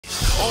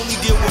Only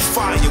deal with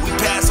fire, we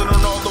passing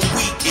on all the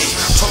weak-ish.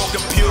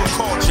 Talking pure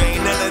culture,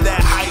 ain't none of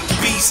that hype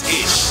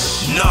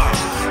beast-ish. Nah,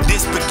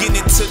 this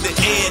beginning to the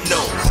end,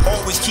 no.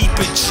 Always keep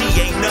it G,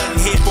 ain't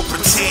nothing here for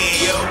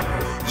pretend, yo.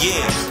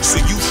 Yeah, so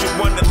you should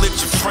wanna let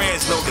your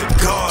friends know the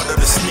God of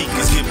the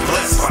sneakers get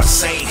blessed by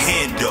Saint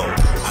Hendo.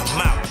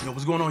 I'm out. Yo,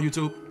 what's going on,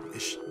 YouTube?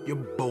 It's your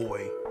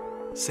boy,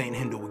 Saint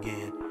Hendo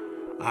again.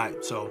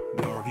 Alright, so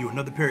we're gonna review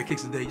another pair of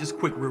kicks today. Just a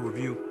quick real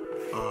review.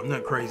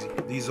 Nothing crazy.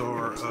 These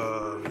are,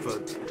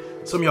 for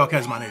some of y'all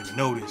cats might not even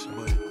know this,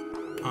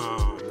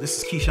 but this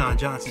is Keyshawn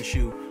Johnson's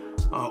shoe.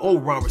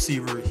 Old wide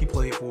receiver. He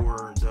played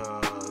for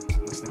the,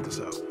 let's think this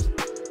out,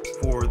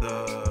 for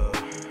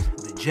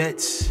the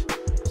Jets,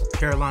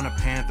 Carolina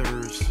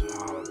Panthers,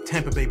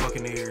 Tampa Bay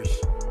Buccaneers.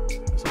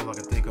 That's all I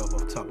can think of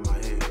off the top of my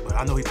head. But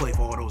I know he played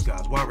for all those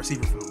guys. Wide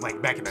receiver from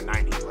like back in the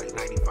 90s, like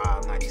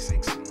 95,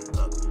 96 and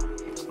up.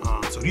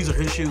 So these are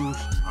his shoes.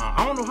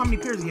 I don't know how many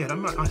pairs he had. I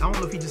don't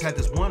know if he just had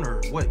this one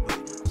or what, but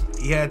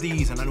he had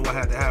these, and I knew I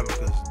had to have them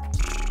because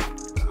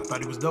I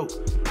thought he was dope.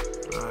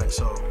 All right,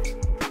 so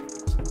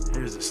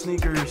here's the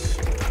sneakers.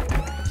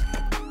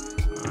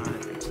 All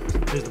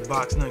right, here's the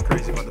box. Nothing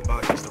crazy about the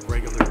box. Just a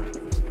regular,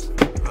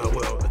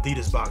 well,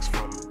 Adidas box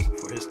for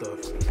his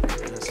stuff.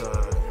 There's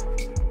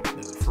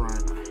the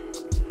front.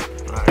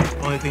 All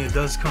right. Only thing it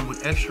does come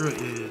with extra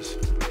is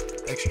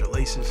extra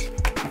laces.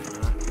 All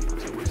right,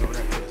 so we'll go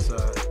that to the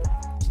side.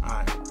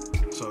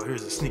 So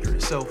here's the sneaker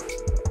itself.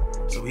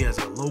 So he has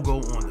a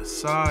logo on the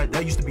side.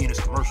 That used to be in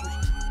his commercials.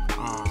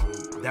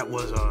 That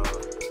was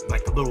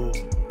like the little,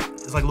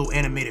 it's like a little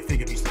animated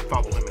figure that used to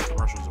follow him in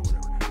commercials or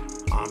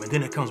whatever. And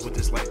then it comes with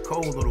this like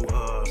cool little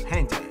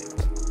hang tag.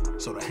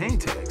 So the hang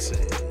tag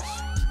says,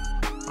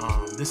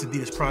 this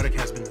Adidas product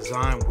has been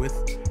designed with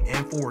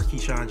and for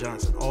Keyshawn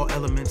Johnson. All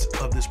elements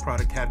of this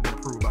product have been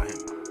approved by him.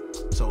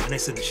 So, and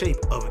it's in the shape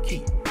of a key.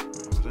 You know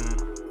what I'm saying?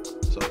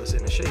 So it's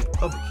in the shape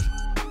of a key.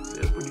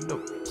 So it's pretty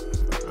dope.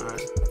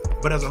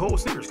 But as a whole,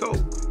 sneaker's cold.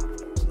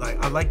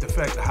 Like, I like the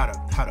fact that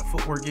how the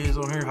footwork is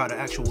on here, how the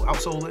actual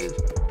outsole is.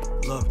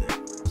 Love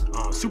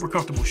that. Super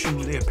comfortable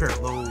shoe. They have a pair of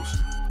lows.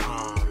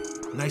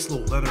 Nice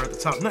little leather at the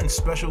top. Nothing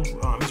special.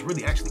 It's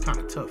really actually kind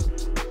of tough.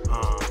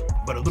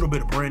 But a little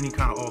bit of branding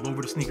kind of all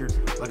over the sneaker.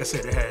 Like I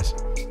said, it has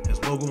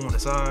his logo on the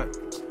side.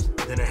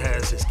 Then it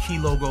has his key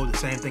logo, the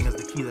same thing as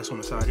the key that's on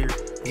the side here.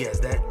 He has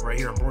that right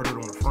here embroidered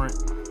on the front.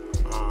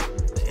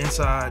 The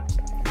inside,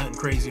 nothing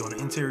crazy on the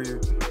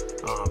interior.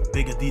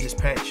 Big Adidas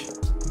patch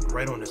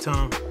right on the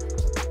tongue,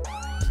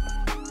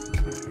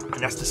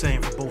 and that's the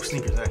same for both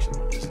sneakers actually.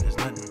 There's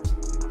nothing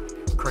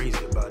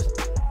crazy about it.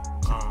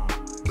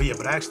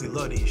 But I actually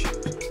love these shoes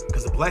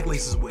because the black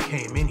laces what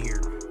came in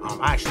here.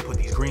 I actually put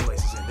these green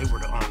laces in. They were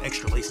the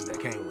extra laces that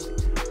came with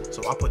it,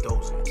 so I put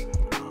those in.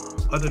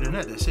 Other than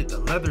that, that's it. The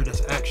leather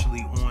that's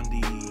actually on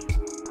the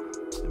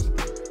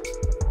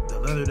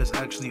leather that's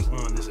actually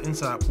on this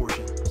inside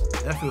portion,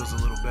 that feels a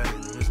little better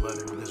than this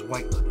leather, this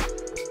white leather.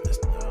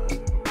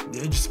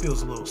 It just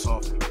feels a little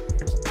softer.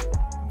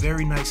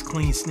 Very nice,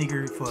 clean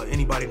sneaker for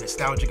anybody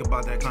nostalgic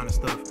about that kind of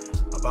stuff,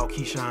 about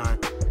Keyshawn.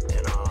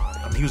 And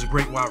I mean, he was a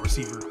great wide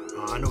receiver.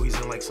 I know he's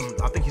in like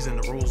I think he's in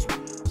the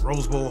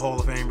Rose Bowl Hall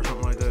of Fame or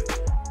something like that.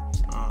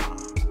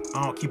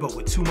 I don't keep up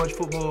with too much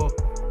football.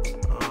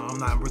 I'm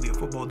not really a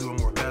football dude. I'm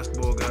more a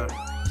basketball guy.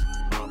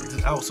 But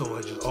this outsole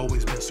has just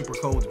always been super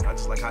cold to me. I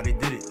just like how they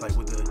did it, like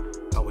with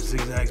how it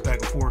zigzags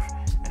back and forth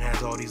and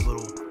has all these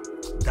little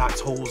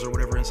dots, holes, or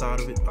whatever inside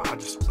of it. I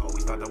just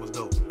always thought that was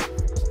dope.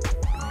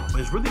 But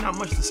there's really not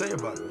much to say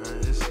about it, man.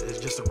 It's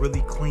just a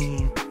really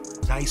clean,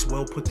 nice,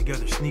 well put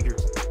together sneaker.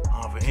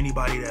 For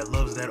anybody that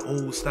loves that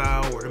old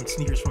style or them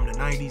sneakers from the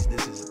 90s,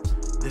 this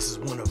is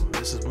one of them.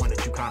 This is one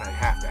that you kind of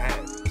have to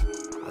have.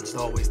 I just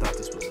always thought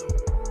this was dope.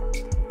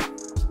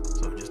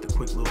 So just a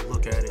quick little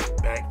look at it.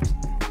 Back,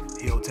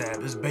 heel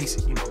tab. It's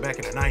basic. You know, back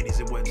in the 90s,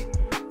 it wasn't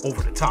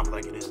over the top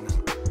like it is now.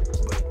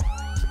 But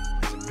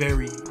it's a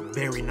very,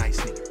 very nice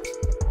sneaker.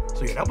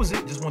 So yeah, that was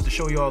it. Just wanted to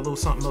show y'all a little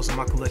something else in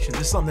my collection.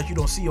 This is something that you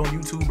don't see on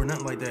YouTube or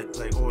nothing like that,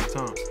 like all the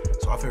time.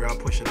 So I figured I'll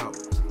push it out.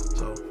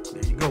 So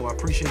there you go. I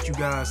appreciate you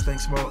guys.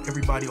 Thanks for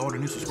everybody, all the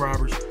new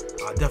subscribers.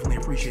 I definitely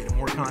appreciate it.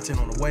 More content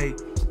on the way.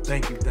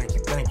 Thank you, thank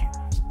you, thank you.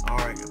 All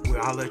right,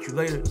 I'll let you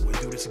later.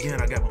 We'll do this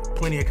again. I got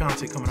plenty of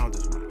content coming out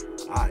this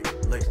week. All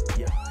right, later.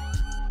 Yeah.